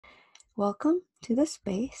Welcome to the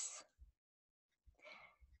space.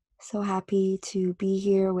 So happy to be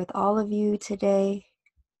here with all of you today.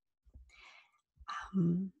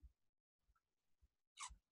 Um,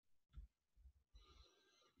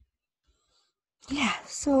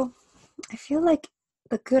 so I feel like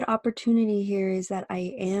the good opportunity here is that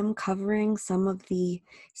I am covering some of the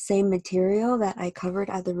same material that I covered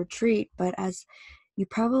at the retreat, but as you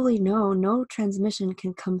probably know, no transmission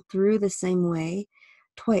can come through the same way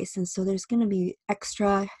twice. And so there's going to be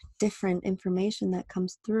extra different information that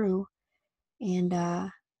comes through. And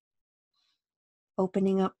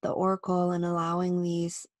opening up the oracle and allowing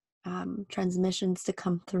these transmissions to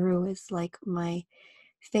come through is like my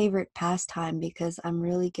favorite pastime, because I'm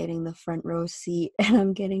really getting the front row seat and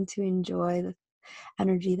I'm getting to enjoy the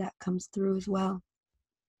energy that comes through as well.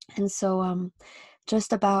 And so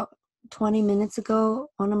just about 20 minutes ago,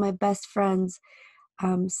 one of my best friends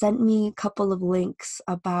sent me a couple of links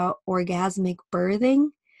about orgasmic birthing,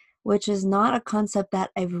 which is not a concept that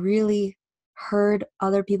I've really heard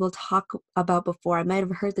other people talk about before. I might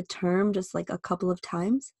have heard the term just like a couple of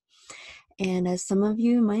times. And as some of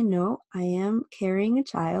you might know, I am carrying a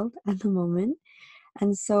child at the moment.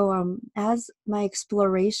 And so as my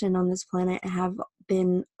exploration on this planet have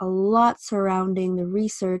been a lot surrounding the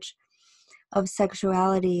research of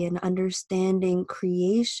sexuality and understanding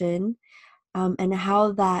creation, and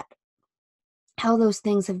how those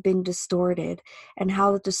things have been distorted, and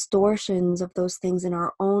how the distortions of those things in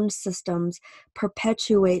our own systems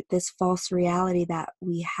perpetuate this false reality that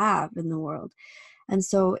we have in the world. And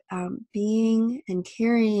so being and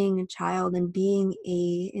carrying a child and being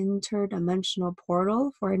a interdimensional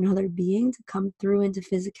portal for another being to come through into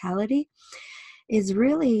physicality is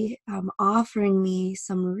really offering me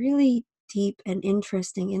some really deep and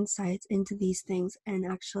interesting insights into these things. And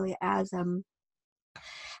actually, as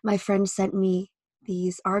my friend sent me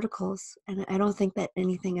these articles, and I don't think that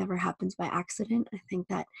anything ever happens by accident. I think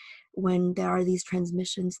that when there are these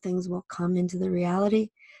transmissions, things will come into the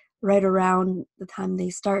reality right around the time they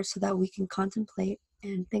start, so that we can contemplate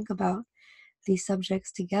and think about these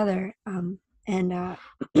subjects together. And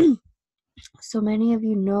so many of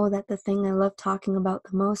you know that the thing I love talking about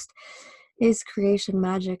the most is creation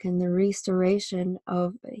magic and the restoration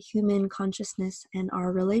of human consciousness and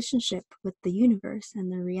our relationship with the universe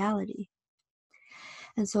and the reality.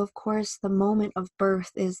 And so, of course, the moment of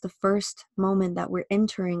birth is the first moment that we're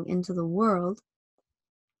entering into the world.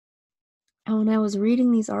 And when I was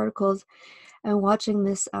reading these articles and watching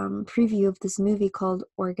this preview of this movie called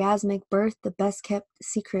Orgasmic Birth, The Best Kept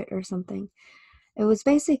Secret or something, it was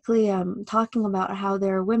basically talking about how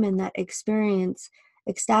there are women that experience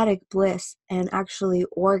ecstatic bliss and actually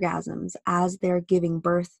orgasms as they're giving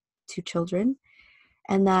birth to children,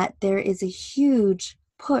 and that there is a huge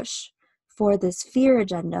push for this fear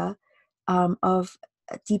agenda of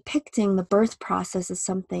depicting the birth process as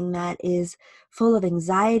something that is full of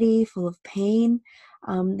anxiety, full of pain.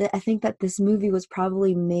 I think that this movie was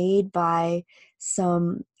probably made by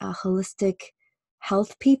some holistic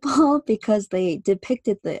health people because they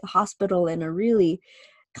depicted the hospital in a really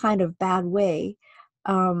kind of bad way.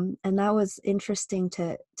 And that was interesting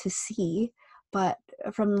to see. But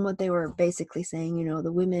from what they were basically saying,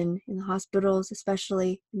 the women in the hospitals,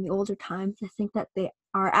 especially in the older times, I think that they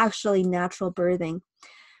are actually natural birthing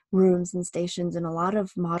rooms and stations in a lot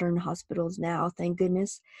of modern hospitals now, thank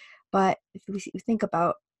goodness. But if we think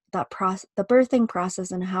about that process, the birthing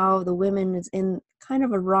process, and how the women is in kind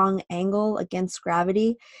of a wrong angle against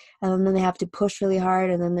gravity, and then they have to push really hard,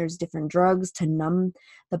 and then there's different drugs to numb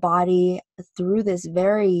the body through this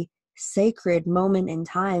very sacred moment in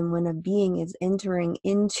time when a being is entering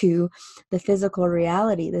into the physical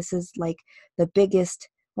reality. This is like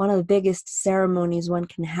one of the biggest ceremonies one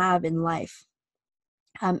can have in life.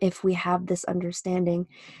 If we have this understanding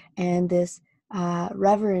and this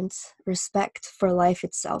reverence, respect for life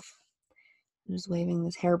itself. I'm just waving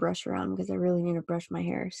this hairbrush around because I really need to brush my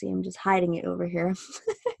hair. See, I'm just hiding it over here.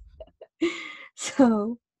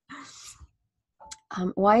 So,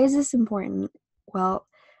 why is this important? Well,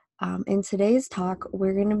 in today's talk,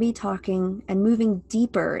 we're going to be talking and moving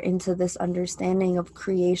deeper into this understanding of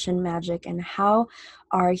creation magic and how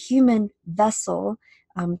our human vessel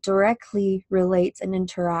directly relates and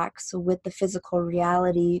interacts with the physical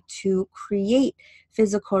reality to create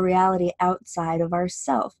physical reality outside of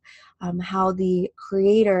ourself. How the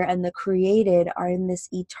creator and the created are in this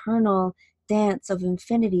eternal dance of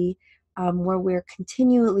infinity, where we're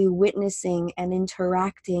continually witnessing and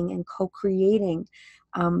interacting and co-creating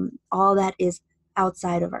all that is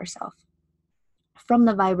outside of ourselves, from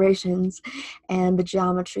the vibrations and the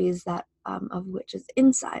geometries that of which is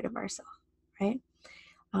inside of ourselves, right?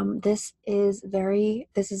 This is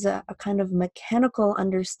a kind of mechanical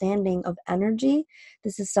understanding of energy.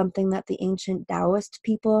 This is something that the ancient Taoist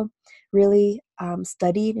people really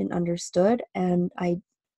studied and understood. And I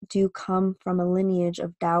do come from a lineage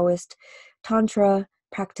of Taoist Tantra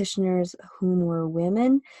practitioners whom were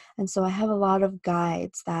women. And so I have a lot of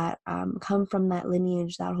guides that come from that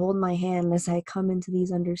lineage that hold my hand as I come into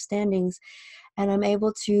these understandings. And I'm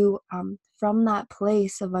able to, from that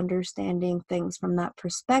place of understanding things from that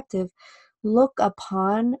perspective, look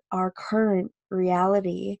upon our current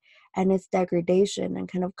reality and its degradation and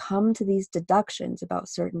kind of come to these deductions about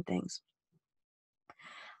certain things.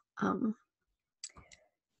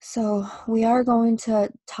 So we are going to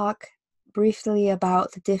talk briefly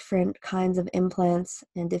about the different kinds of implants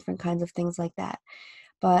and different kinds of things like that.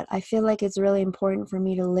 But I feel like it's really important for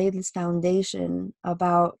me to lay this foundation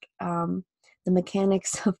about the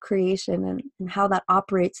mechanics of creation and how that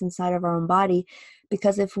operates inside of our own body.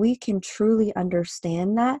 Because if we can truly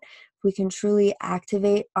understand that, if we can truly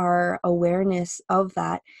activate our awareness of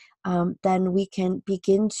that, then we can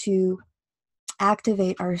begin to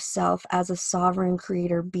activate ourself as a sovereign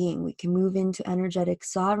creator being. We can move into energetic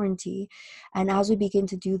sovereignty. And as we begin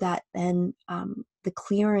to do that, then the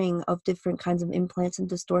clearing of different kinds of implants and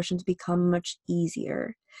distortions become much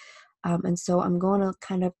easier. And so I'm going to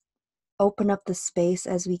kind of open up the space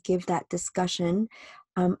as we give that discussion.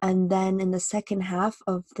 And then in the second half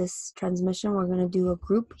of this transmission, we're going to do a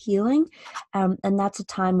group healing. And that's a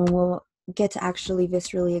time when we'll get to actually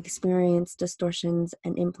viscerally experience distortions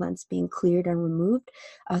and implants being cleared and removed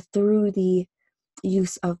through the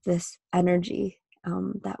use of this energy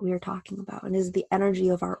that we are talking about. And is the energy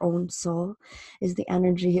of our own soul, is the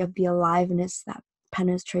energy of the aliveness that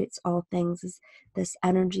penetrates all things, is this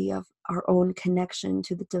energy of our own connection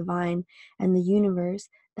to the divine and the universe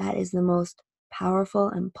that is the most powerful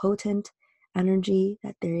and potent energy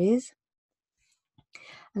that there is.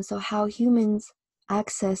 And so how humans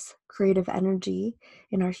access creative energy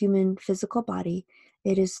in our human physical body,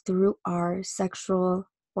 it is through our sexual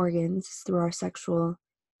organs, through our sexual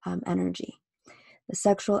energy. The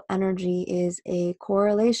sexual energy is a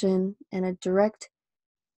correlation and a direct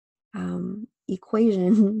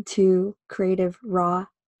equation to creative, raw,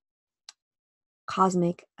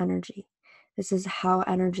 cosmic energy. This is how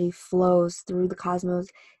energy flows through the cosmos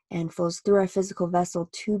and flows through our physical vessel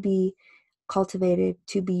to be cultivated,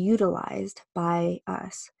 to be utilized by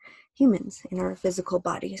us humans in our physical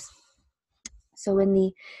bodies. So in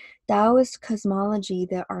the Taoist cosmology,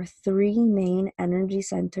 there are three main energy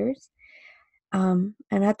centers. And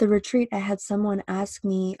at the retreat, I had someone ask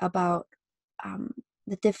me about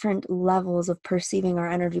the different levels of perceiving our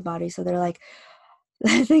energy body. So they're like,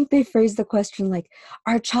 I think they phrased the question like,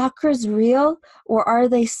 are chakras real or are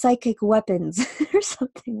they psychic weapons or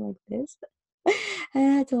something like this? And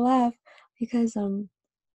I had to laugh because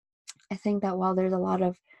I think that while there's a lot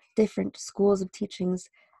of different schools of teachings,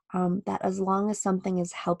 that as long as something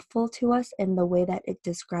is helpful to us in the way that it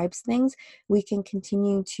describes things, we can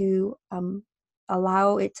continue to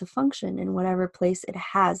allow it to function in whatever place it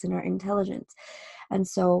has in our intelligence. And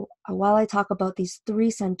so while I talk about these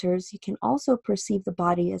three centers, you can also perceive the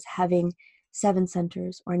body as having 7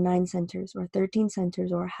 centers or 9 centers or 13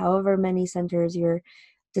 centers or however many centers you're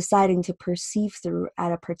deciding to perceive through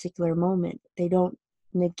at a particular moment. They don't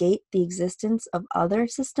negate the existence of other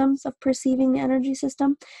systems of perceiving the energy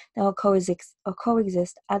system. They'll coexist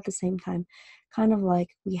at the same time. Kind of like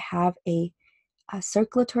we have a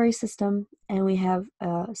circulatory system and we have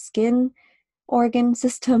a skin organ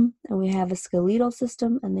system and we have a skeletal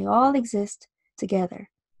system, and they all exist together,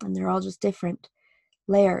 and they're all just different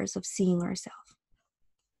layers of seeing ourselves.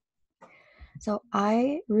 So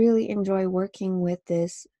I really enjoy working with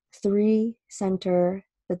this 3-center,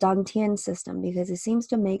 the Dantian system, because it seems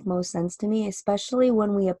to make most sense to me, especially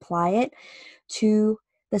when we apply it to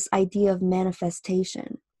this idea of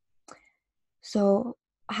manifestation. So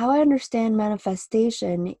how I understand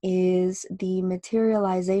manifestation is the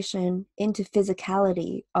materialization into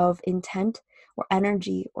physicality of intent or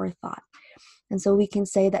energy or thought. And so we can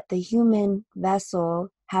say that the human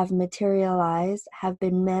vessel have materialized, have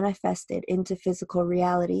been manifested into physical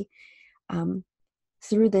reality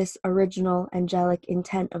through this original angelic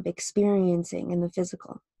intent of experiencing in the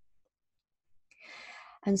physical.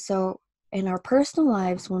 And so in our personal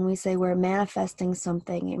lives, when we say we're manifesting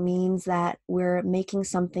something, it means that we're making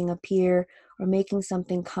something appear or making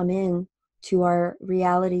something come in to our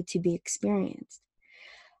reality to be experienced.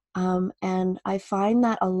 And I find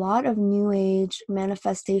that a lot of New Age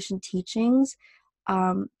manifestation teachings,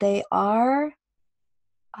 they are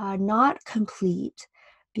not complete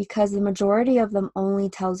because the majority of them only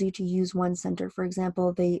tells you to use one center. For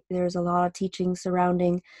example, there's a lot of teaching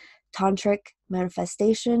surrounding tantric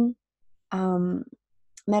manifestation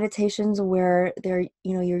meditations where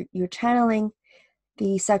you're channeling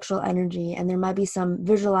the sexual energy, and there might be some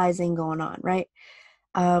visualizing going on, right?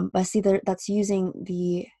 But see, that's using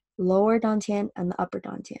the lower dantian and the upper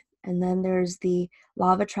dantian. And then there's the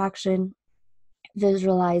law of attraction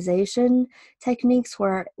visualization techniques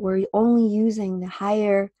where we're only using the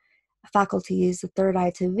higher faculties, the third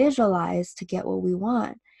eye, to visualize to get what we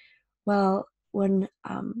want. Well, when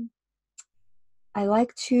I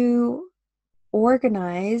like to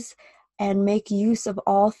organize and make use of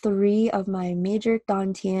all three of my major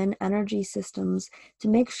dantian energy systems to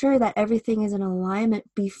make sure that everything is in alignment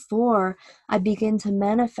before I begin to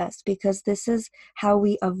manifest, because this is how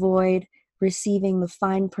we avoid receiving the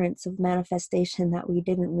fine prints of manifestation that we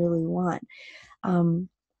didn't really want. And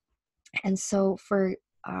so for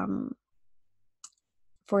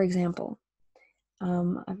example,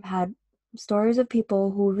 I've had stories of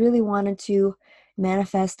people who really wanted to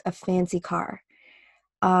manifest a fancy car,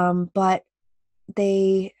 but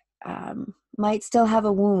they might still have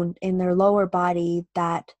a wound in their lower body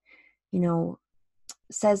that,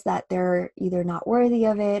 says that they're either not worthy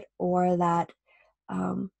of it, or that,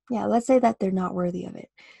 let's say that they're not worthy of it.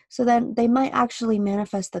 So then they might actually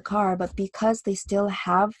manifest the car, but because they still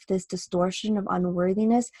have this distortion of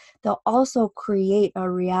unworthiness, they'll also create a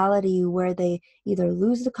reality where they either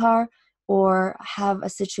lose the car or have a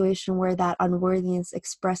situation where that unworthiness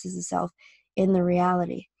expresses itself in the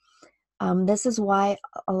reality. This is why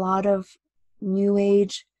a lot of new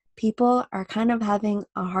age people are kind of having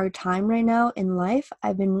a hard time right now in life.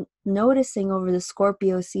 I've been noticing over the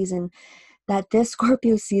Scorpio season that this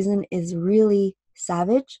Scorpio season is really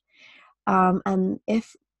savage. And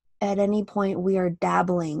if at any point we are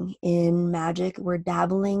dabbling in magic, we're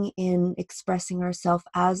dabbling in expressing ourselves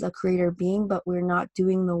as a creator being, but we're not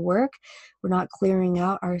doing the work, we're not clearing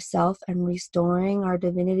out ourselves and restoring our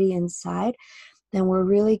divinity inside, then we're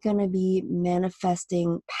really going to be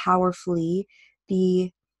manifesting powerfully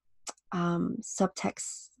the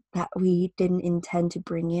subtexts that we didn't intend to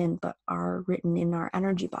bring in, but are written in our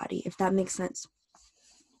energy body, if that makes sense.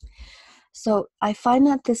 So I find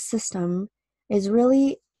that this system is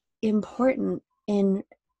really important in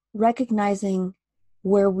recognizing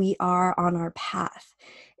where we are on our path.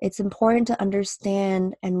 It's important to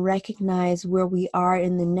understand and recognize where we are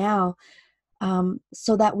in the now,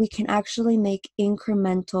 so that we can actually make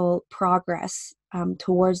incremental progress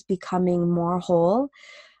towards becoming more whole.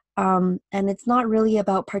 And it's not really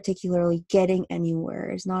about particularly getting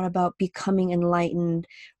anywhere. It's not about becoming enlightened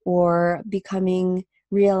or becoming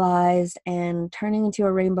realized and turning into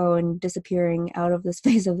a rainbow and disappearing out of the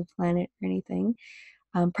space of the planet or anything.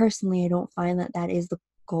 Personally, I don't find that that is the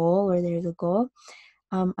goal, or there's a goal.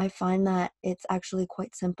 I find that it's actually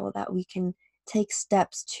quite simple, that we can take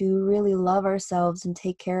steps to really love ourselves and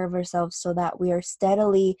take care of ourselves so that we are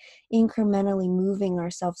steadily, incrementally moving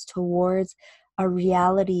ourselves towards a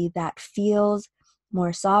reality that feels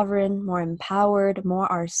more sovereign, more empowered, more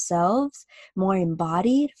ourselves, more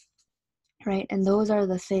embodied, right? And those are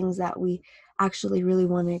the things that we actually really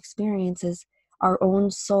want to experience, is our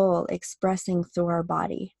own soul expressing through our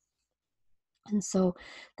body. And so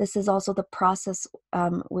this is also the process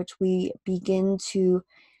which we begin to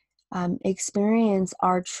experience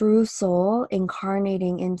our true soul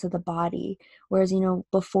incarnating into the body. Whereas,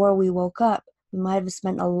 before we woke up, we might have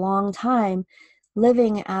spent a long time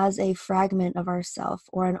living as a fragment of ourself,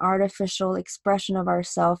 or an artificial expression of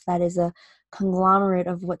ourself that is a conglomerate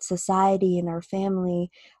of what society and our family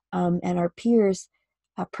and our peers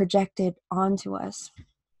projected onto us.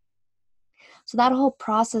 So that whole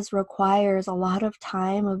process requires a lot of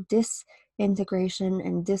time of disintegration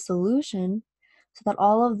and dissolution, so that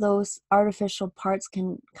all of those artificial parts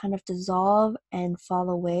can kind of dissolve and fall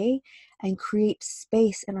away and create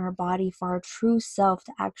space in our body for our true self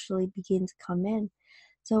to actually begin to come in.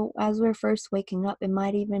 So as we're first waking up, it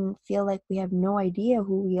might even feel like we have no idea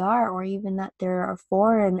who we are, or even that there are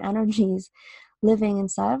foreign energies living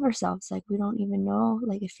inside of ourselves. Like we don't even know,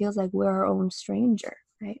 like it feels like we're our own stranger,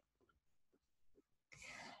 right?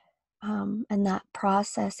 And that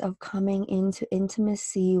process of coming into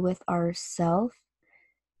intimacy with ourself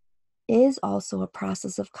is also a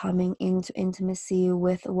process of coming into intimacy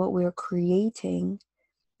with what we're creating.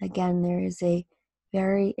 Again, there is a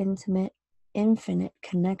very intimate, infinite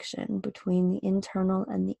connection between the internal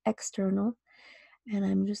and the external. And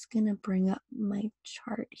I'm just going to bring up my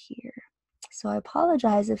chart here. So I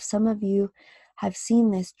apologize if some of you have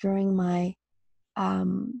seen this during my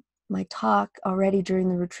my talk already during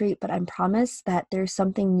the retreat, but I'm promised that there's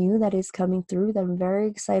something new that is coming through that I'm very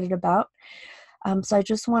excited about. So I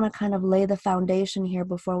just want to kind of lay the foundation here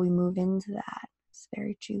before we move into that. It's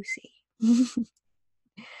very juicy.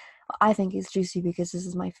 I think it's juicy because this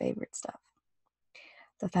is my favorite stuff.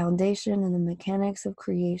 The foundation and the mechanics of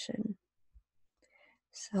creation.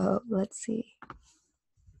 So let's see.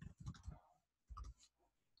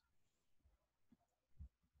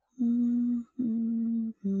 So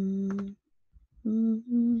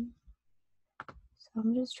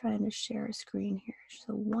I'm just trying to share a screen here.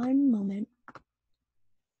 So one moment.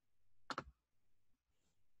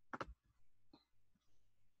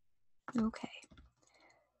 Okay.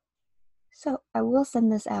 So I will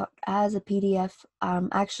send this out as a PDF.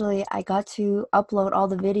 Actually, I got to upload all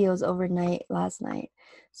the videos overnight last night.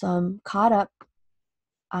 So I'm caught up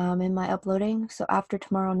in my uploading. So after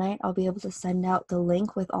tomorrow night, I'll be able to send out the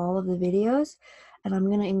link with all of the videos. And I'm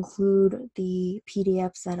going to include the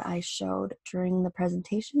PDFs that I showed during the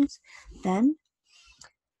presentations then.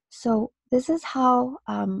 So this is how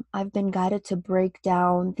I've been guided to break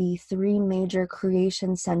down the 3 major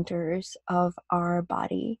creation centers of our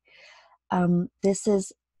body. This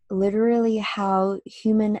is literally how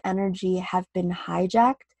human energy have been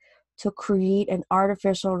hijacked to create an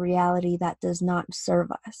artificial reality that does not serve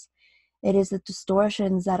us. It is the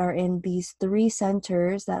distortions that are in these 3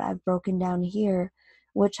 centers that I've broken down here,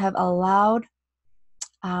 which have allowed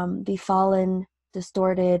the fallen,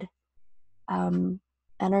 distorted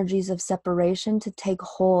energies of separation to take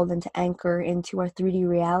hold and to anchor into our 3D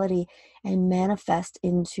reality and manifest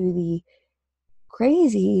into the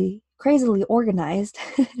crazily organized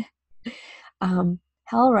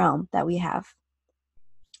hell realm that we have,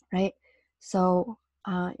 right? So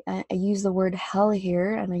I use the word hell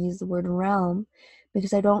here and I use the word realm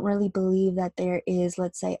because I don't really believe that there is,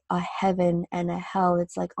 let's say, a heaven and a hell.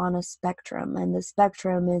 It's like on a spectrum, and the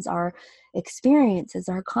spectrum is our experience, is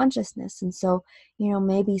our consciousness. And so,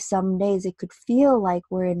 maybe some days it could feel like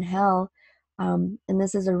we're in hell, and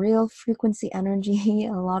this is a real frequency energy.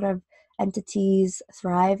 A lot of entities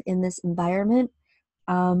thrive in this environment,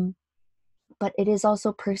 but it is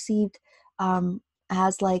also perceived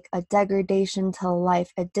as like a degradation to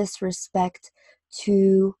life, a disrespect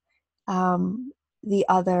to the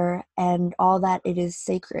other and all that it is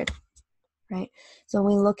sacred, right? So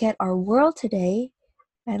when we look at our world today,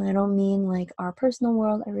 and I don't mean like our personal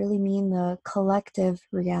world, I really mean the collective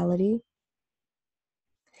reality.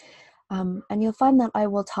 And you'll find that I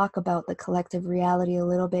will talk about the collective reality a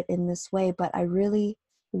little bit in this way, but I really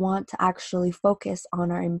want to actually focus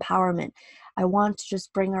on our empowerment. I want to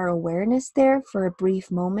just bring our awareness there for a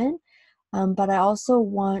brief moment, but I also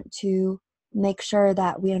want to make sure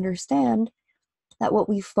that we understand that what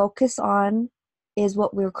we focus on is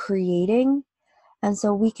what we're creating, and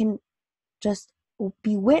so we can just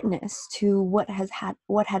be witness to what had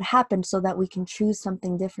happened so that we can choose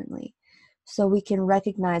something differently. So we can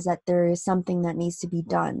recognize that there is something that needs to be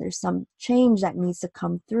done. There's some change that needs to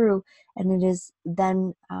come through, and it is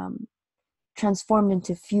then transformed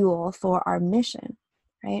into fuel for our mission,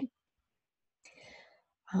 right?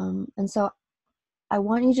 And so I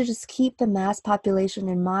want you to just keep the mass population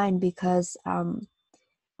in mind because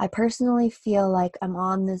I personally feel like I'm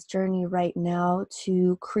on this journey right now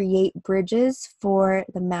to create bridges for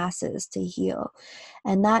the masses to heal.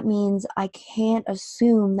 And that means I can't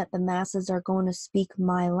assume that the masses are going to speak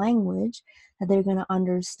my language, that they're going to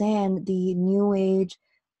understand the new age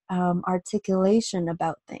articulation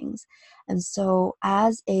about things. And so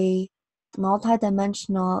as a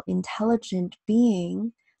multidimensional intelligent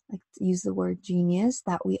being, like to use the word genius,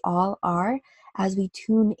 that we all are, as we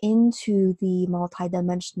tune into the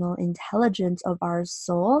multidimensional intelligence of our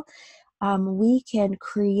soul, we can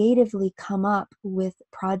creatively come up with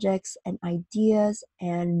projects and ideas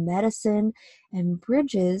and medicine and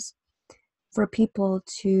bridges for people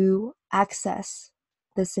to access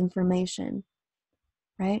this information,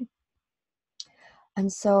 right?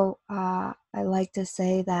 And so I like to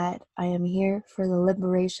say that I am here for the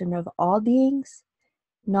liberation of all beings,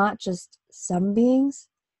 not just some beings,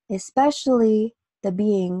 especially the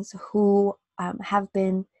beings who have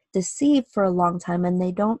been deceived for a long time and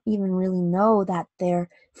they don't even really know that their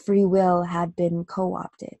free will had been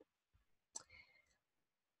co-opted.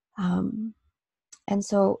 And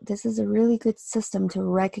so this is a really good system to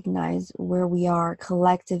recognize where we are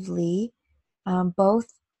collectively,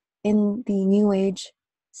 both in the New Age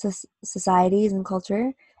societies and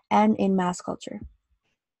culture and in mass culture.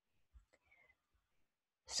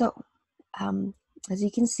 So, as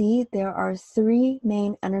you can see, there are 3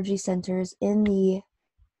 main energy centers in the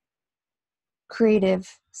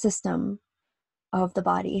creative system of the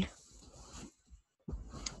body.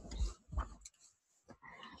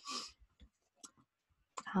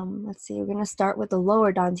 Let's see, we're going to start with the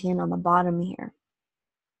lower Dantian on the bottom here.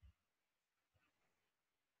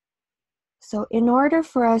 So in order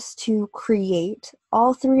for us to create,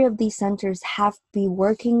 all three of these centers have to be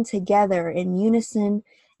working together in unison,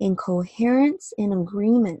 in coherence, in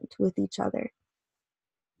agreement with each other,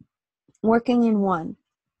 working in one.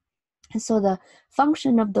 And so the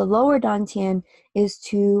function of the lower Dantian is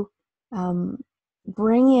to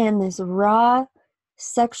bring in this raw,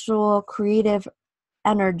 sexual, creative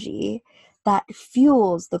energy that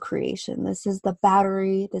fuels the creation. This is the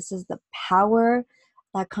battery, this is the power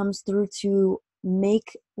that comes through to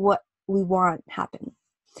make what we want happen.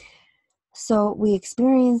 So we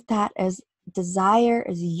experience that as desire,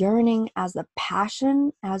 as yearning, as a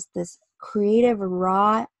passion, as this creative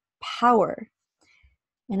raw power,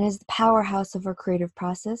 and as the powerhouse of our creative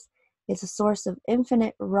process. It's a source of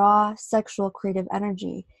infinite raw sexual creative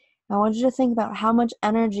energy. I want you to think about how much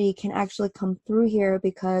energy can actually come through here,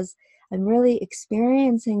 because I'm really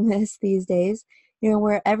experiencing this these days,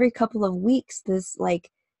 where every couple of weeks this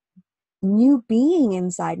like new being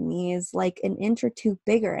inside me is like an inch or two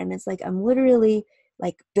bigger, and it's like I'm literally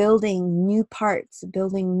like building new parts,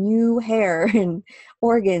 building new hair and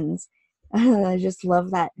organs. I just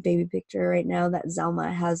love that baby picture right now that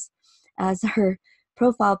Zelma has as her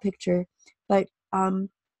profile picture. But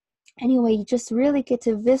anyway, you just really get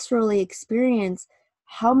to viscerally experience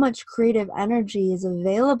how much creative energy is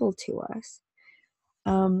available to us.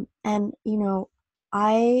 And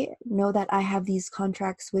I know that I have these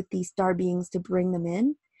contracts with these star beings to bring them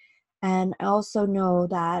in. And I also know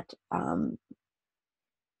that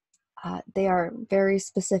they are very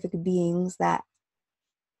specific beings that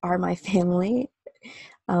are my family,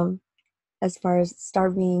 as far as star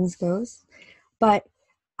beings goes. But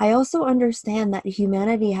I also understand that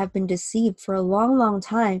humanity have been deceived for a long, long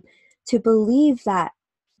time to believe that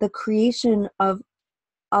the creation of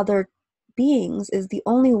other beings is the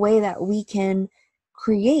only way that we can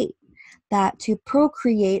create, that to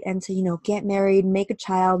procreate and to get married, make a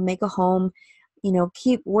child, make a home,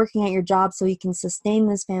 keep working at your job so you can sustain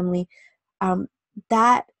this family,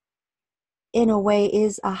 that in a way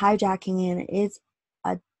is a hijacking, and it's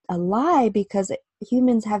a lie, because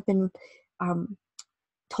humans have been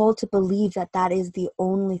told to believe that that is the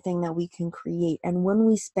only thing that we can create. And when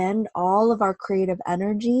we spend all of our creative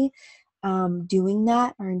energy doing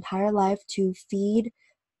that our entire life to feed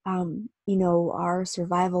our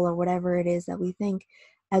survival or whatever it is that we think,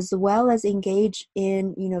 as well as engage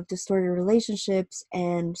in distorted relationships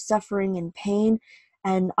and suffering and pain,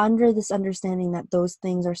 and under this understanding that those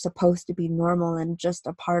things are supposed to be normal and just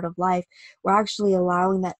a part of life, we're actually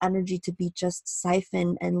allowing that energy to be just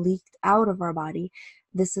siphoned and leaked out of our body.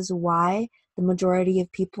 This is why the majority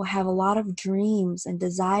of people have a lot of dreams and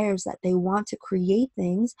desires that they want to create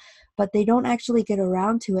things, but they don't actually get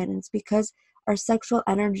around to it. And it's because our sexual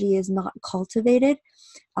energy is not cultivated,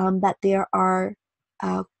 that there are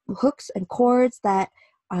hooks and cords that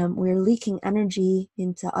we're leaking energy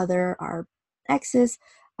into our exes,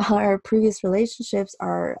 our previous relationships,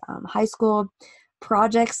 our high school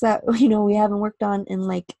projects that we haven't worked on in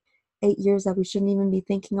like 8 years, that we shouldn't even be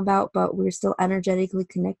thinking about, but we're still energetically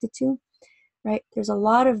connected to, right? There's a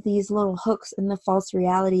lot of these little hooks in the false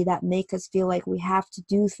reality that make us feel like we have to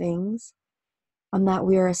do things, that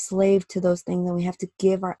we are a slave to those things, and we have to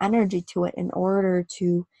give our energy to it in order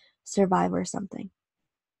to survive or something.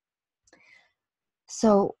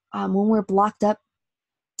 So when we're blocked up,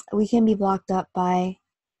 we can be blocked up by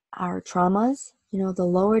our traumas. The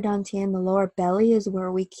lower dantian, the lower belly, is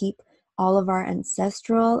where we keep all of our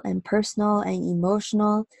ancestral and personal and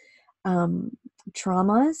emotional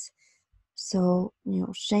traumas. So,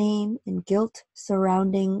 shame and guilt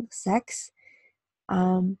surrounding sex,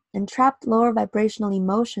 and trapped lower vibrational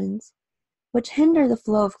emotions, which hinder the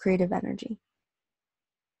flow of creative energy.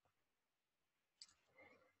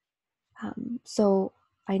 So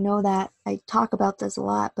I know that I talk about this a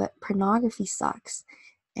lot, but pornography sucks.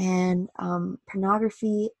 And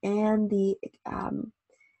pornography and the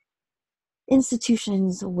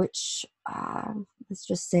institutions which, let's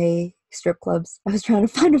just say strip clubs. I was trying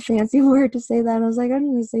to find a fancy word to say that. I was like, I'm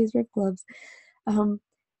going to say strip clubs.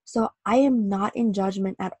 So I am not in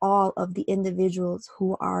judgment at all of the individuals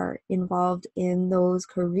who are involved in those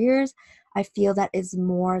careers. I feel that is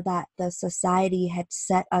more that the society had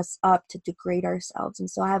set us up to degrade ourselves. And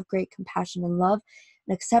so I have great compassion and love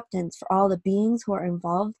and acceptance for all the beings who are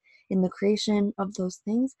involved in the creation of those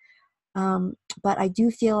things. But I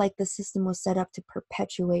do feel like the system was set up to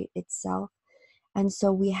perpetuate itself. And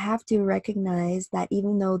so we have to recognize that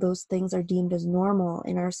even though those things are deemed as normal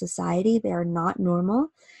in our society, they are not normal.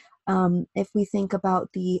 If we think about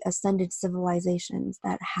the ascended civilizations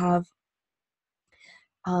that have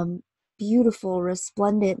beautiful,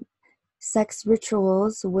 resplendent sex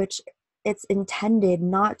rituals, which it's intended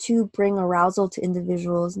not to bring arousal to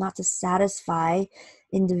individuals, not to satisfy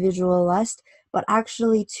individual lust, but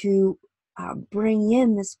actually to bring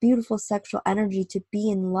in this beautiful sexual energy, to be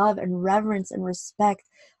in love and reverence and respect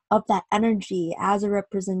of that energy as a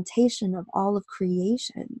representation of all of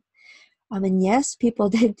creation. And yes, people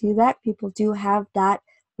did do that. People do have that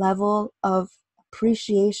level of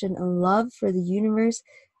appreciation and love for the universe.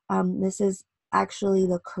 This is actually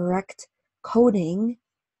the correct coding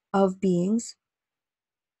of beings.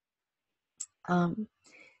 And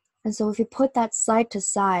so if you put that side to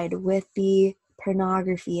side with the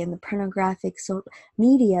pornography and the pornographic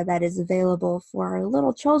media that is available for our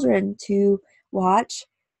little children to watch,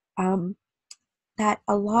 that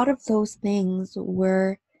a lot of those things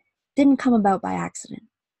didn't come about by accident,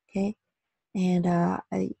 okay? And I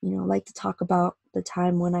like to talk about the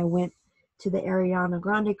time when I went to the Ariana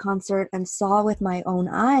Grande concert and saw with my own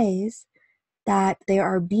eyes that there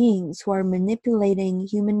are beings who are manipulating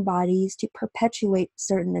human bodies to perpetuate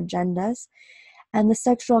certain agendas. And the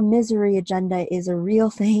sexual misery agenda is a real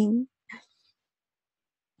thing.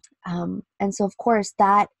 And so, of course,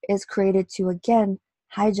 that is created to, again,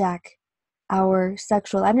 hijack our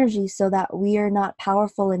sexual energy so that we are not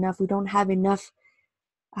powerful enough. We don't have enough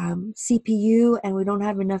CPU, and we don't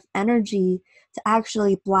have enough energy to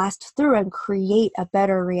actually blast through and create a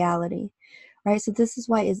better reality, right? So this is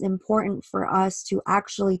why it's important for us to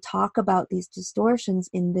actually talk about these distortions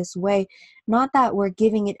in this way. Not that we're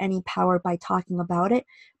giving it any power by talking about it,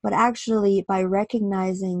 but actually by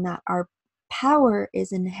recognizing that our power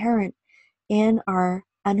is inherent in our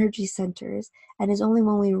energy centers, and it's only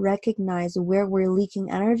when we recognize where we're leaking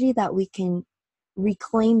energy that we can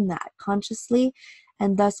reclaim that consciously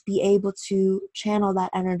and thus be able to channel that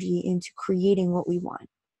energy into creating what we want.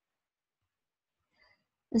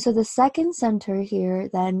 And so the second center here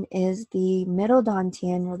then is the middle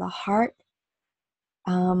dantian, or the heart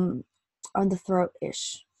on the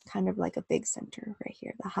throat-ish, kind of like a big center right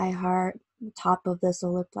here, the high heart, the top of the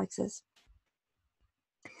solar plexus.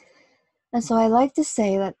 And so I like to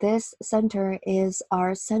say that this center is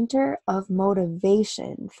our center of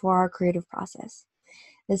motivation for our creative process.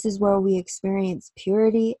 This is where we experience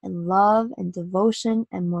purity and love and devotion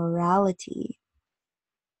and morality.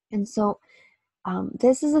 And so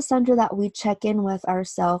this is a center that we check in with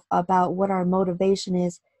ourselves about what our motivation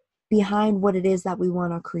is behind what it is that we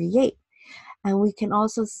want to create. And we can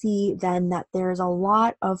also see then that there's a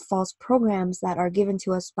lot of false programs that are given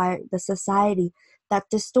to us by the society that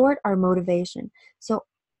distort our motivation. So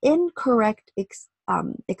incorrect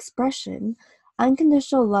expression,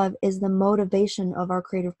 unconditional love is the motivation of our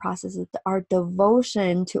creative processes, our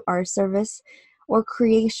devotion to our service or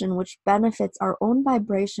creation, which benefits our own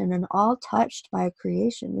vibration and all touched by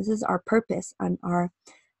creation. This is our purpose and our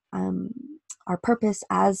purpose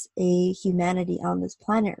as a humanity on this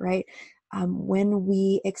planet, right? When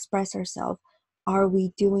we express ourselves, are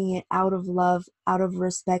we doing it out of love, out of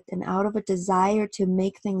respect, and out of a desire to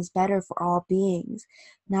make things better for all beings,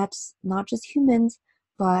 not just humans,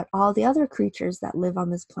 but all the other creatures that live on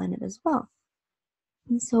this planet as well?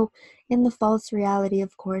 And so in the false reality,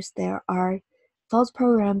 of course, there are false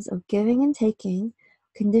programs of giving and taking,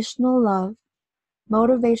 conditional love,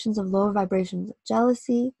 motivations of lower vibrations of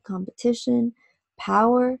jealousy, competition,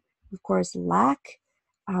 power, of course, lack.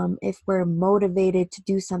 If we're motivated to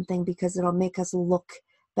do something because it'll make us look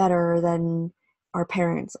better than our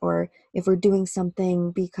parents, or if we're doing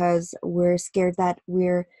something because we're scared that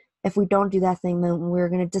if we don't do that thing, then we're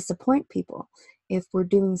going to disappoint people. If we're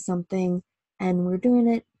doing something and we're doing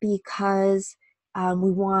it because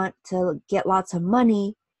we want to get lots of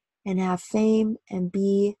money and have fame and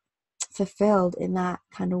be fulfilled in that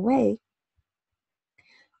kind of way?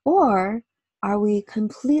 Or are we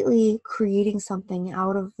completely creating something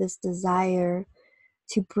out of this desire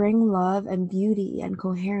to bring love and beauty and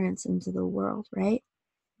coherence into the world, right?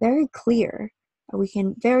 Very clear. We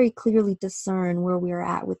can very clearly discern where we are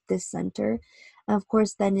at with this center. And of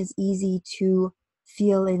course, then it's easy to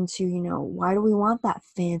feel into, why do we want that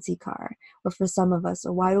fancy car? Or for some of us,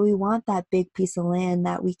 or why do we want that big piece of land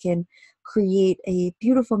that we can create a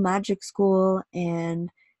beautiful magic school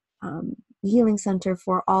and healing center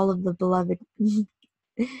for all of the beloved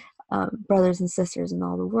brothers and sisters in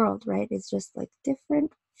all the world, right? It's just like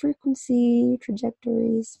different frequency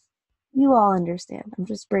trajectories. You all understand. I'm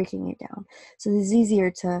just breaking it down. So it's easier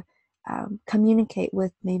to communicate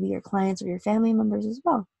with maybe your clients or your family members as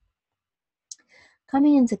well.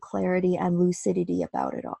 Coming into clarity and lucidity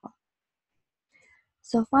about it all.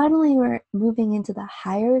 So finally, we're moving into the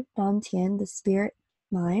higher Dantian, the spirit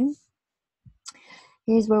mind.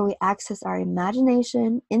 Here's where we access our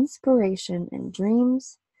imagination, inspiration, and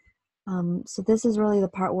dreams. So this is really the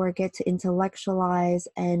part where I get to intellectualize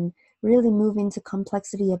and really move into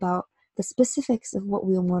complexity about the specifics of what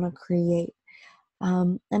we want to create.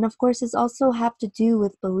 And of course, it's also have to do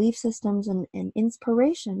with belief systems and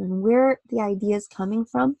inspiration and where the idea is coming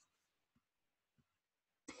from.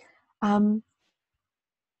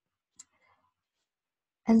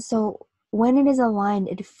 And so when it is aligned,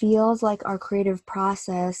 it feels like our creative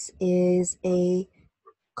process is a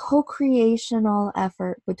co-creational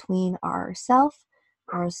effort between ourself,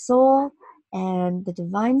 our soul, and the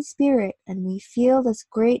divine spirit. And we feel this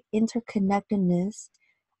great interconnectedness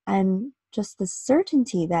and just the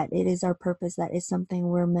certainty that it is our purpose, that is something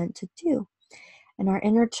we're meant to do. And our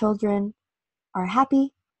inner children are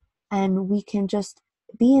happy, and we can just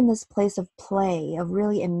be in this place of play, of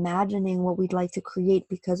really imagining what we'd like to create,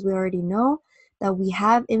 because we already know that we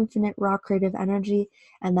have infinite raw creative energy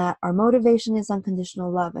and that our motivation is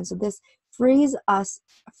unconditional love. And so this frees us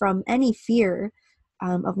from any fear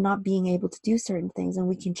of not being able to do certain things, and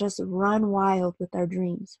we can just run wild with our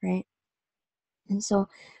dreams, right? And so,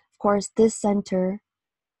 of course, this center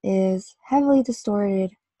is heavily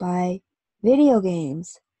distorted by video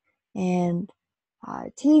games and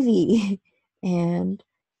TV and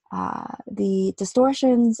the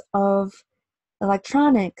distortions of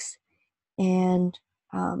electronics and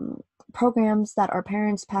programs that our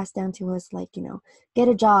parents passed down to us, like, get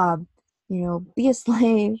a job, be a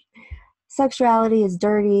slave. Sexuality is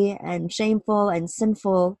dirty and shameful and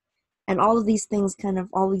sinful. And all of these things,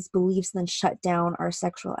 all these beliefs then shut down our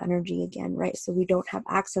sexual energy again, right? So we don't have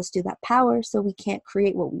access to that power, so we can't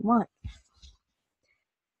create what we want.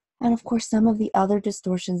 And of course, some of the other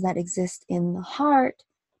distortions that exist in the heart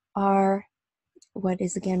are what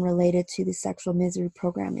is again related to the sexual misery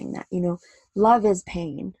programming, that, love is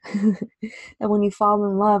pain. That when you fall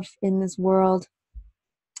in love in this world,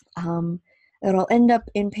 it'll end up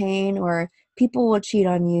in pain, or people will cheat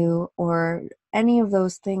on you, or any of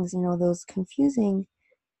those things, those confusing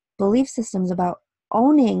belief systems about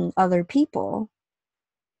owning other people.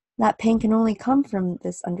 That pain can only come from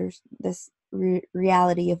this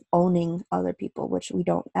reality of owning other people, which we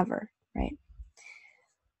don't ever, right?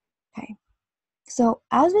 Okay. So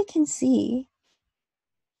as we can see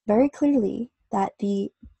very clearly that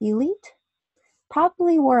the elite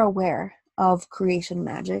probably were aware of creation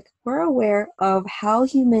magic. We're aware of how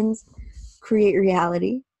humans create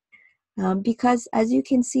reality, because as you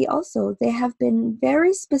can see also, they have been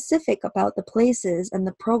very specific about the places and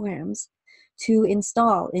the programs to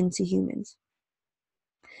install into humans.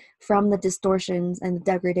 From the distortions and the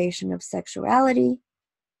degradation of sexuality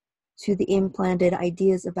to the implanted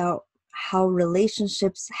ideas about how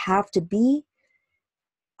relationships have to be,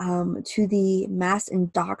 to the mass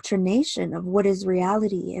indoctrination of what is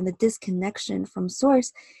reality and the disconnection from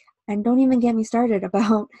source. And don't even get me started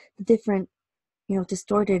about the different,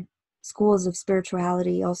 distorted schools of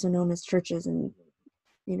spirituality, also known as churches and,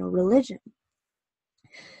 religion.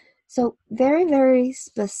 So very, very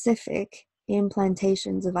specific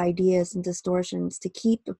implantations of ideas and distortions to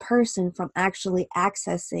keep a person from actually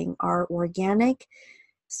accessing our organic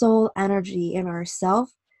soul energy in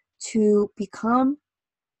ourself to become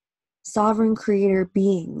sovereign creator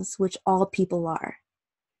beings, which all people are,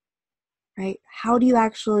 right? How do you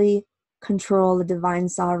actually control the divine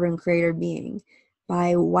sovereign creator being?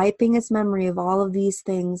 By wiping its memory of all of these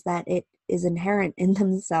things that it is inherent in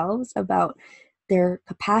themselves about their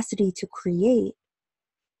capacity to create,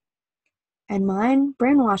 and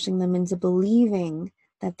brainwashing them into believing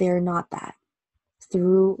that they're not that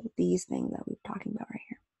through these things that we're talking about right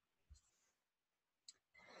here.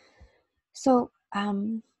 So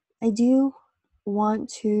I do want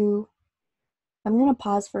to, I'm going to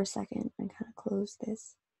pause for a second and kind of close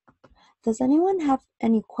this. Does anyone have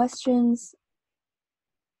any questions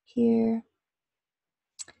here?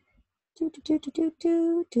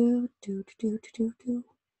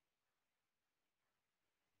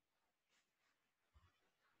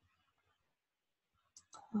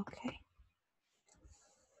 Okay.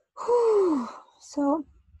 Whew. So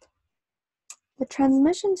the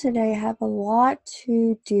transmission today have a lot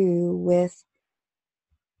to do with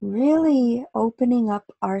really opening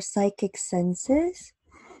up our psychic senses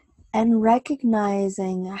and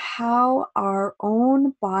recognizing how our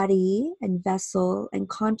own body and vessel and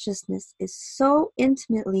consciousness is so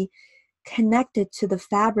intimately connected to the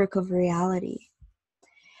fabric of reality,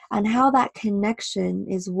 and how that connection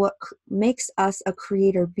is what makes us a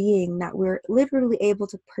creator being, that we're literally able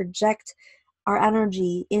to project our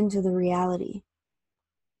energy into the reality.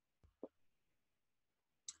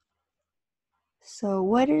 So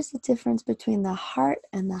what is the difference between the heart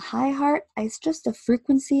and the high heart? It's just a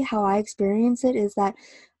frequency. How I experience it is that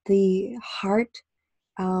the heart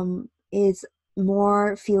is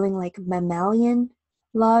more feeling like mammalian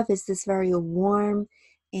love, is this very warm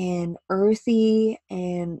and earthy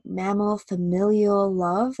and mammal familial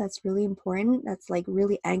love that's really important, that's like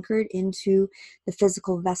really anchored into the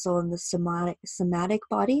physical vessel and the somatic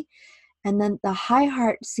body. And then the high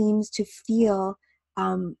heart seems to feel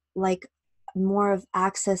like more of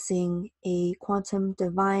accessing a quantum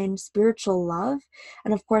divine spiritual love.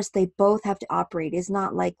 And of course, they both have to operate. It's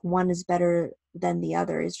not like one is better than the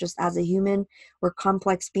other. It's just, as a human, we're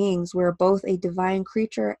complex beings. We're both a divine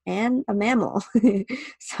creature and a mammal.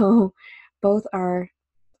 So both are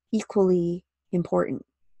equally important.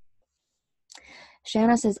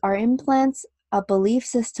 Shanna says, are implants a belief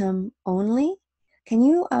system only? Can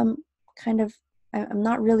you kind of, I'm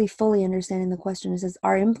not really fully understanding the question. It says,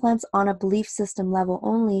 are implants on a belief system level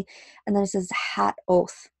only? And then it says hat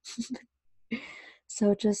oath.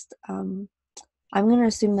 So just, I'm going to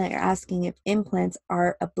assume that you're asking if implants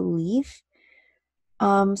are a belief.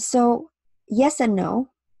 So yes and no.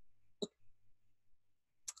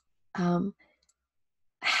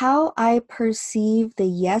 How I perceive the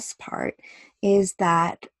yes part is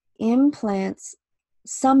that implants,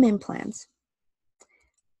 some implants,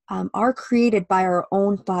 are created by our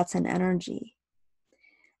own thoughts and energy.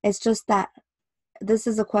 It's just that this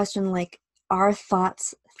is a question like, are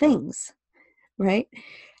thoughts things, right?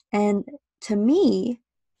 And to me,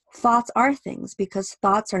 thoughts are things, because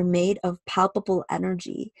thoughts are made of palpable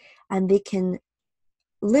energy, and they can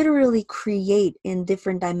literally create in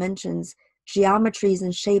different dimensions geometries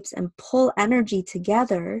and shapes and pull energy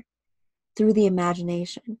together through the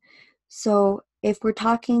imagination. So if we're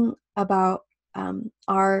talking about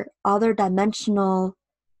are other dimensional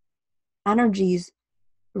energies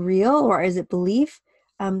real, or is it belief?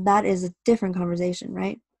 That is a different conversation,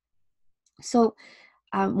 right? So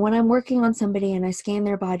when I'm working on somebody and I scan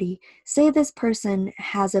their body, say this person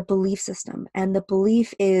has a belief system, and the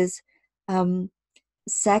belief is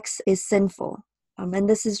sex is sinful. And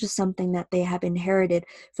this is just something that they have inherited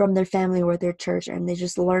from their family or their church, and they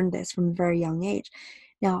just learned this from a very young age.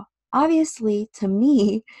 Now, obviously, to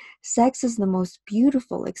me, sex is the most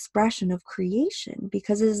beautiful expression of creation,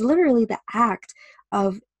 because it is literally the act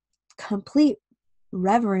of complete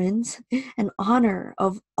reverence and honor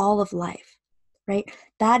of all of life, right?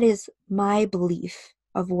 That is my belief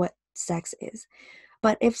of what sex is.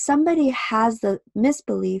 But if somebody has the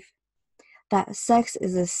misbelief that sex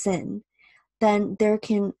is a sin, then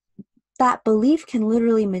that belief can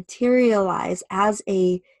literally materialize as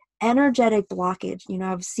a energetic blockage.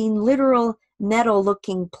 I've seen literal metal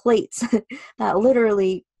looking plates that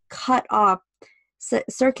literally cut off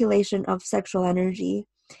circulation of sexual energy.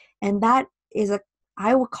 And that is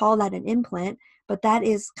I would call that an implant, but that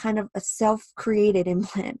is kind of a self-created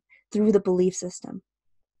implant through the belief system.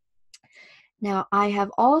 Now, I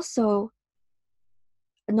have also,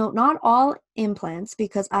 no, not all implants,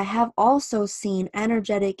 because I have also seen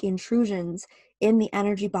energetic intrusions in the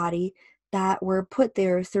energy body that were put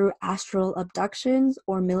there through astral abductions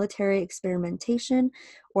or military experimentation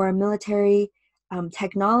or military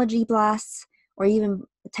technology blasts, or even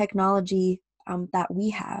technology that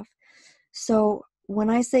we have. So when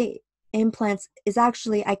I say implants, is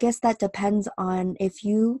actually, I guess that depends on if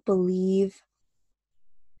you believe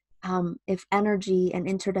if energy and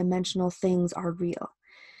interdimensional things are real.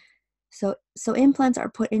 So implants are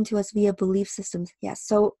put into us via belief systems. Yes.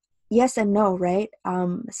 So yes and no, right?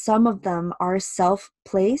 Some of them are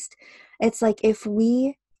self-placed. It's like if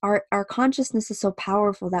our consciousness is so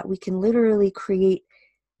powerful that we can literally create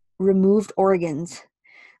removed organs.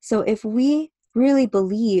 So if we really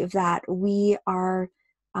believe that we are,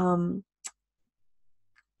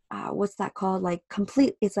 what's that called? Like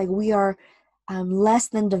complete, it's like we are less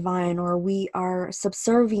than divine, or we are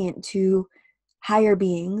subservient to higher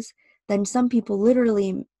beings, then some people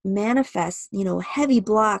literally manifest, heavy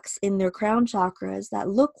blocks in their crown chakras that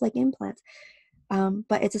look like implants.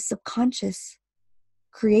 But it's a subconscious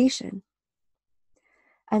creation.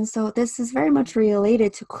 And so this is very much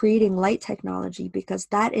related to creating light technology, because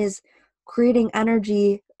that is creating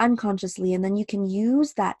energy unconsciously, and then you can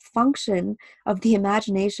use that function of the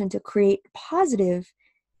imagination to create positive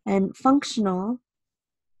and functional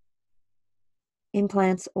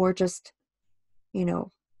implants, or just,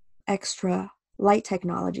 extra light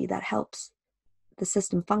technology that helps the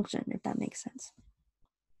system function, if that makes sense.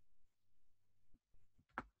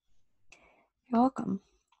 You're welcome.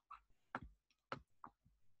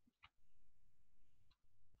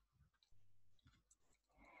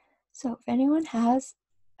 So if anyone has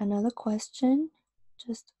another question,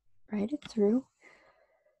 just write it through.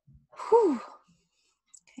 Whew.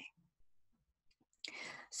 Okay.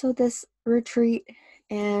 So this retreat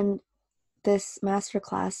and this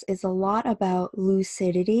masterclass is a lot about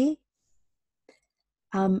lucidity.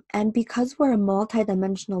 And because we're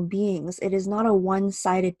multidimensional beings, it is not a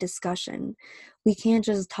one-sided discussion. We can't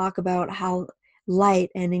just talk about how light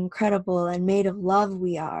and incredible and made of love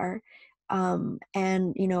we are. And,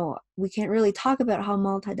 we can't really talk about how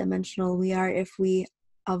multidimensional we are if we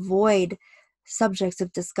avoid subjects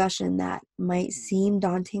of discussion that might seem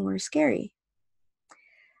daunting or scary.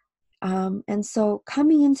 And so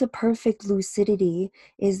coming into perfect lucidity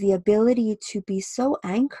is the ability to be so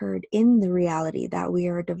anchored in the reality that we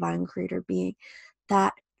are a divine creator being,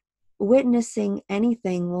 that witnessing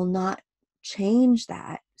anything will not change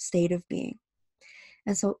that state of being.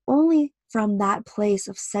 And so only from that place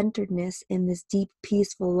of centeredness in this deep,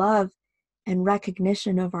 peaceful love and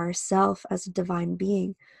recognition of ourself as a divine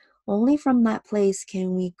being, only from that place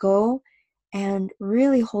can we go and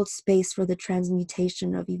really hold space for the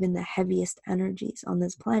transmutation of even the heaviest energies on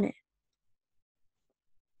this planet.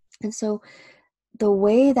 And so the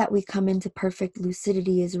way that we come into perfect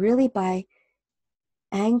lucidity is really by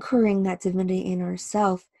anchoring that divinity in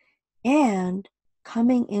ourselves and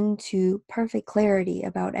coming into perfect clarity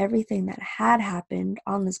about everything that had happened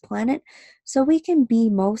on this planet, so we can be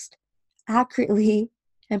most accurately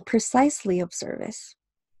and precisely of service.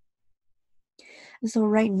 And so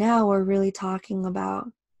right now we're really talking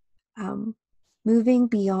about moving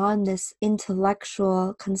beyond this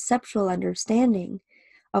intellectual, conceptual understanding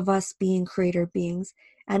of us being creator beings,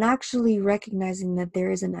 and actually recognizing that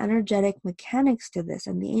there is an energetic mechanics to this,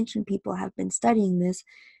 and the ancient people have been studying this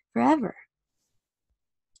forever.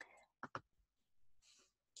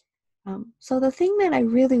 So the thing that I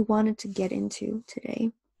really wanted to get into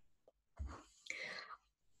today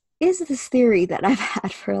is this theory that I've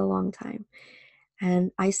had for a long time.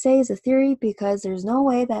 And I say it's a theory because there's no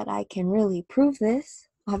way that I can really prove this,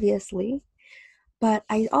 obviously. But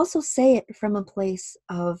I also say it from a place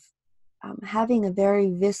of having a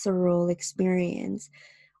very visceral experience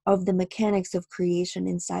of the mechanics of creation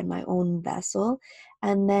inside my own vessel,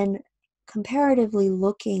 and then comparatively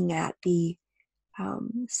looking at the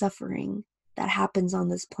suffering that happens on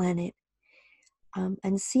this planet,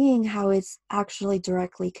 and seeing how it's actually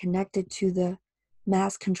directly connected to the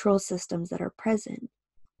mass control systems that are present.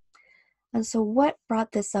 And so what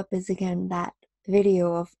brought this up is, again, that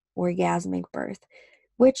video of orgasmic birth,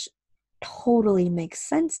 which totally makes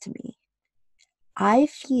sense to me. I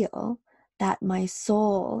feel that my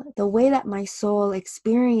soul, the way that my soul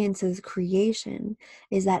experiences creation,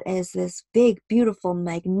 is that as this big, beautiful,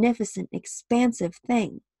 magnificent, expansive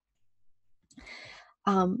thing.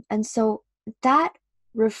 And so that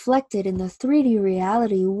reflected in the 3D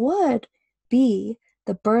reality would be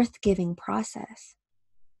the birth-giving process.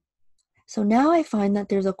 So now I find that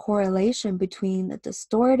there's a correlation between the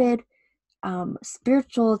distorted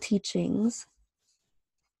spiritual teachings.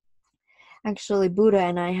 Actually, Buddha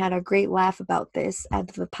and I had a great laugh about this at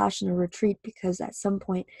the Vipassana retreat, because at some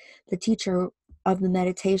point the teacher of the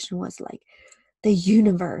meditation was like, the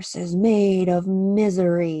universe is made of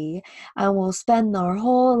misery and we'll spend our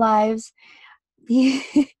whole lives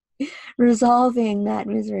resolving that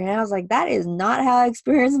misery. And I was like, that is not how I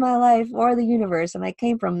experienced my life or the universe, and I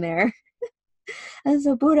came from there. And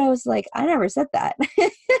so Buddha was like, I never said that.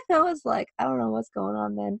 I was like, I don't know what's going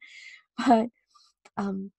on then. But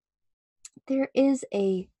there is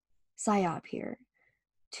a psyop here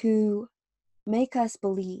to make us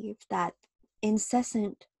believe that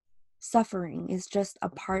incessant suffering is just a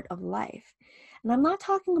part of life. And I'm not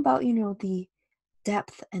talking about, the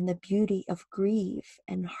depth and the beauty of grief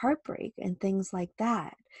and heartbreak and things like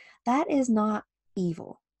that. That is not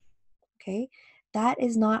evil, okay? That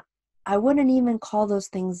is not, I wouldn't even call those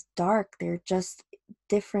things dark. They're just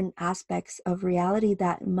different aspects of reality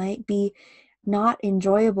that might be not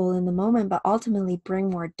enjoyable in the moment, but ultimately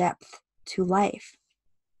bring more depth to life.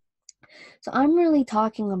 So I'm really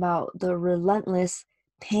talking about the relentless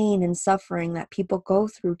pain and suffering that people go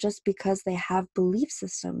through just because they have belief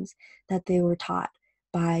systems that they were taught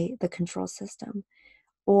by the control system,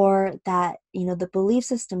 or that, the belief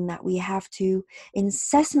system that we have to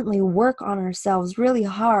incessantly work on ourselves really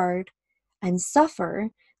hard and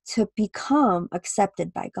suffer to become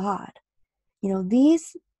accepted by God.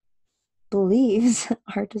 These beliefs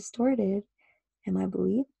are distorted, in my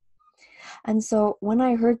belief. And so when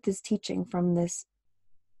I heard this teaching from this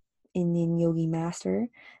Indian yogi master,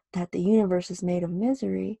 that the universe is made of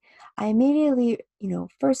misery, I immediately,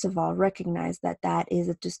 first of all, recognized that that is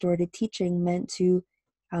a distorted teaching meant to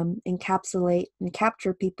encapsulate and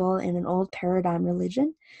capture people in an old paradigm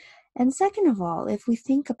religion. And second of all, if we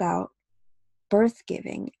think about birth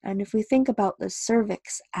giving, and if we think about the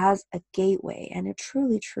cervix as a gateway, and it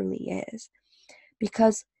truly, truly is,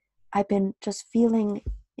 because I've been just feeling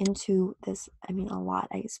into this, a lot.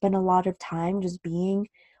 I spend a lot of time just being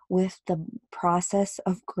with the process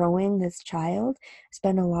of growing this child,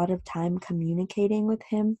 spend a lot of time communicating with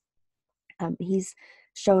him. He's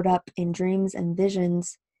showed up in dreams and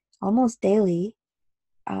visions almost daily,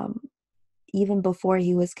 even before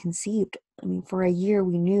he was conceived. For a year,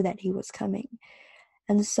 we knew that he was coming.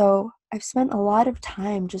 And so I've spent a lot of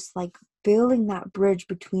time just like building that bridge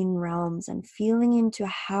between realms and feeling into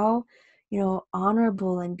how,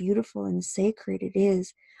 honorable and beautiful and sacred it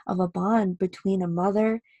is of a bond between a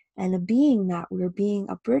mother and a being that we're being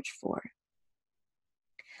a bridge for.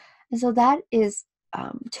 And so that is,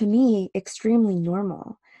 to me, extremely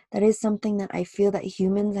normal. That is something that I feel that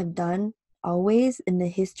humans have done always in the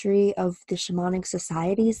history of the shamanic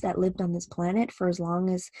societies that lived on this planet for as long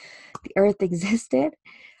as the earth existed.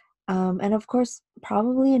 And of course,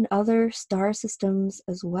 probably in other star systems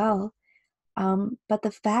as well. But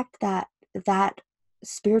the fact that that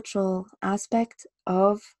spiritual aspect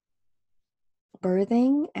of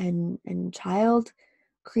birthing and child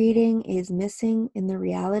creating is missing in the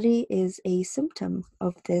reality is a symptom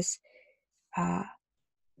of this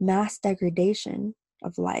mass degradation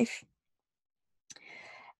of life.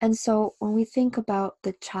 And so when we think about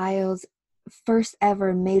the child's first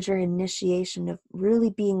ever major initiation of really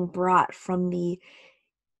being brought from the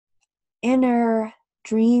inner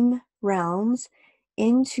dream realms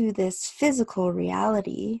into this physical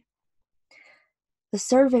reality, the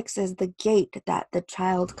cervix is the gate that the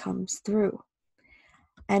child comes through.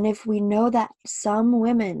 And if we know that some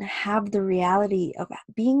women have the reality of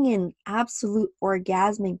being in absolute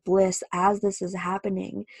orgasmic bliss as this is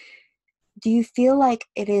happening, do you feel like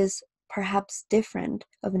it is perhaps different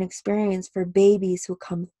of an experience for babies who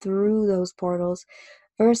come through those portals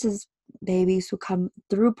versus babies who come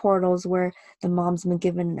through portals where the mom's been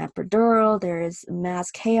given an epidural, there is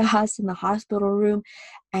mass chaos in the hospital room,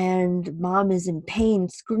 and mom is in pain,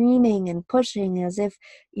 screaming and pushing as if,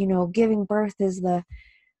 giving birth is a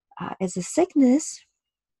sickness.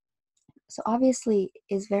 So obviously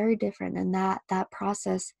is very different, and that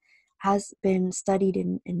process has been studied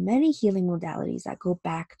in many healing modalities that go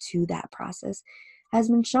back to that process, has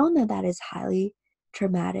been shown that is highly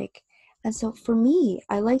traumatic. And so for me,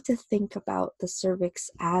 I like to think about the cervix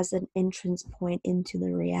as an entrance point into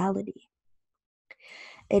the reality.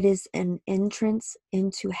 It is an entrance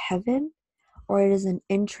into heaven, or it is an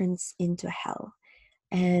entrance into hell.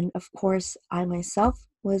 And of course, I myself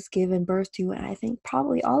was given birth to, and I think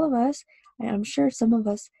probably all of us, and I'm sure some of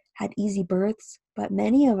us had easy births, but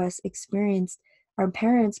many of us our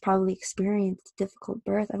parents probably experienced difficult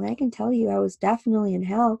birth. And I can tell you, I was definitely in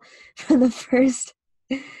hell for the first,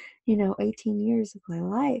 18 years of my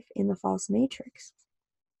life in the false matrix.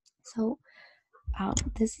 So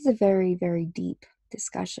this is a very, very deep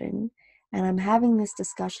discussion. And I'm having this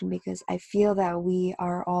discussion because I feel that we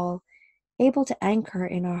are all able to anchor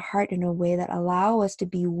in our heart in a way that allow us to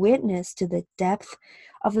be witness to the depth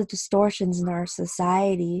of the distortions in our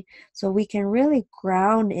society, so we can really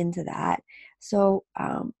ground into that. So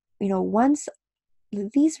once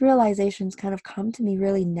these realizations kind of come to me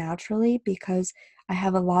really naturally, because I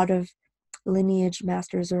have a lot of lineage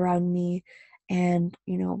masters around me, and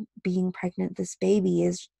being pregnant, this baby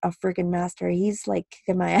is a freaking master. He's like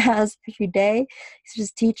kicking my ass every day. He's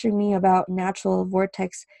just teaching me about natural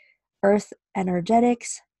vortex earth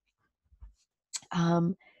energetics,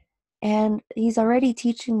 and he's already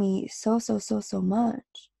teaching me so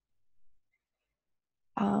much,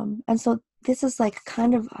 and so this is like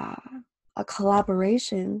kind of a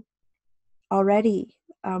collaboration already,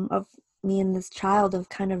 of me and this child, of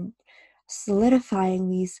kind of solidifying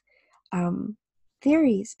these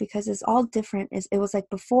theories, because it's all different. It was like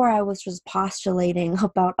before I was just postulating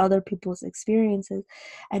about other people's experiences,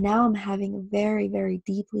 and now I'm having a very, very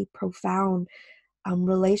deeply profound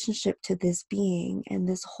relationship to this being and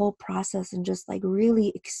this whole process, and just like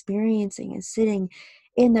really experiencing and sitting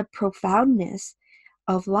in the profoundness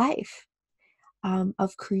of life,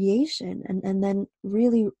 of creation, and then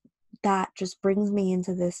really that just brings me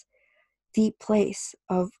into this deep place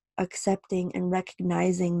of accepting and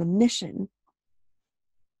recognizing the mission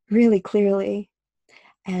really clearly.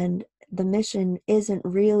 And the mission isn't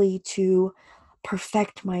really to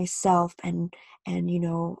perfect myself, and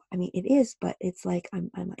it is, but it's like I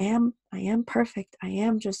am perfect. I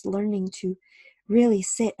am just learning to really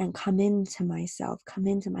sit and come into myself, come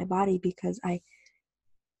into my body, because I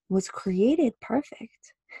was created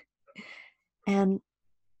perfect. And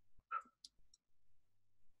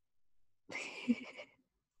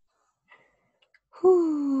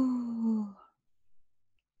whew.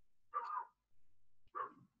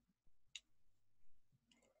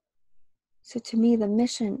 So to me, the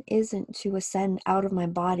mission isn't to ascend out of my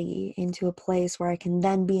body into a place where I can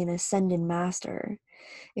then be an ascended master.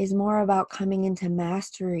 It's more about coming into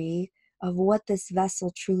mastery of what this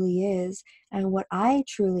vessel truly is and what I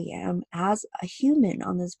truly am as a human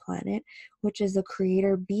on this planet, which is a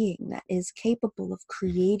creator being that is capable of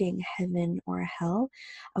creating heaven or hell.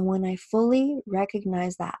 And when I fully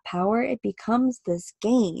recognize that power, it becomes this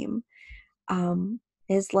game.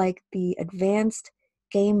 Is like the advanced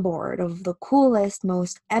game board of the coolest,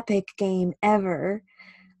 most epic game ever,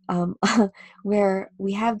 um, where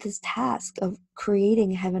we have this task of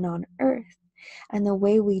creating heaven on earth. And the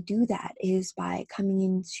way we do that is by coming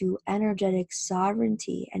into energetic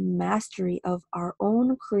sovereignty and mastery of our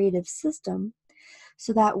own creative system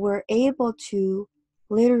so that we're able to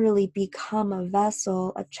literally become a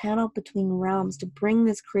vessel, a channel between realms to bring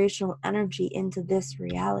this creational energy into this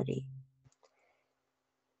reality.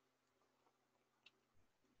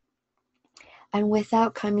 And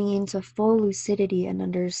without coming into full lucidity and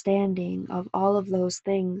understanding of all of those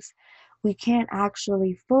things, we can't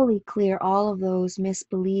actually fully clear all of those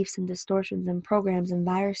misbeliefs and distortions and programs and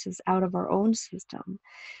viruses out of our own system.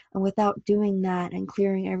 And without doing that and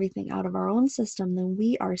clearing everything out of our own system, then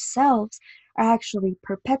we ourselves are actually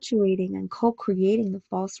perpetuating and co-creating the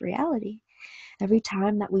false reality. Every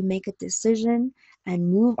time that we make a decision and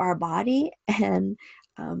move our body and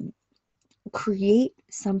create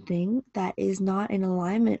something that is not in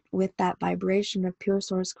alignment with that vibration of pure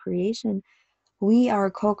source creation, we are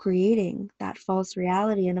co-creating that false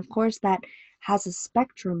reality. And of course, that has a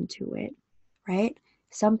spectrum to it, right?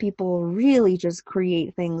 Some people really just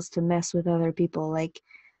create things to mess with other people, like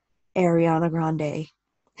Ariana Grande.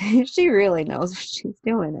 She really knows what she's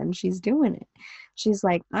doing, and she's doing it. She's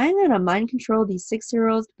like, I'm gonna mind control these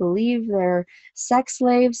 6-year-olds to believe they're sex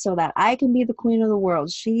slaves so that I can be the queen of the world.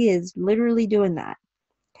 She is literally doing that.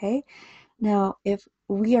 Okay. Now, if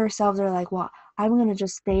we ourselves are like, well, I'm going to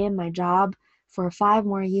just stay in my job for 5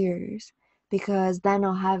 more years because then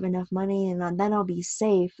I'll have enough money and then I'll be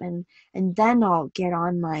safe and then I'll get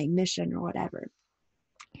on my mission or whatever.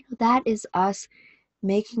 That is us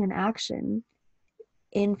making an action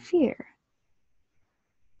in fear.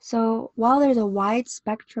 So while there's a wide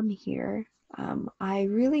spectrum here, I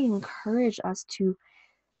really encourage us to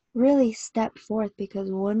really step forth,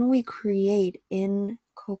 because when we create in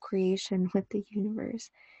co-creation with the universe,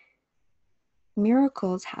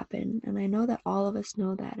 miracles happen. And I know that all of us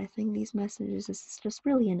know that. I think these messages is just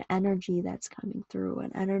really an energy that's coming through,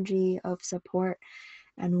 an energy of support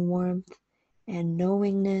and warmth and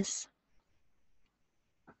knowingness,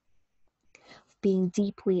 being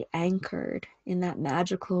deeply anchored in that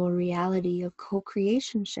magical reality of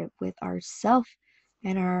co-creationship with ourself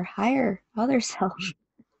and our higher other self.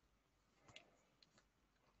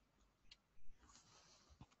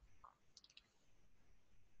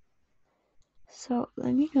 So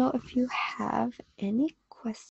let me know if you have any questions.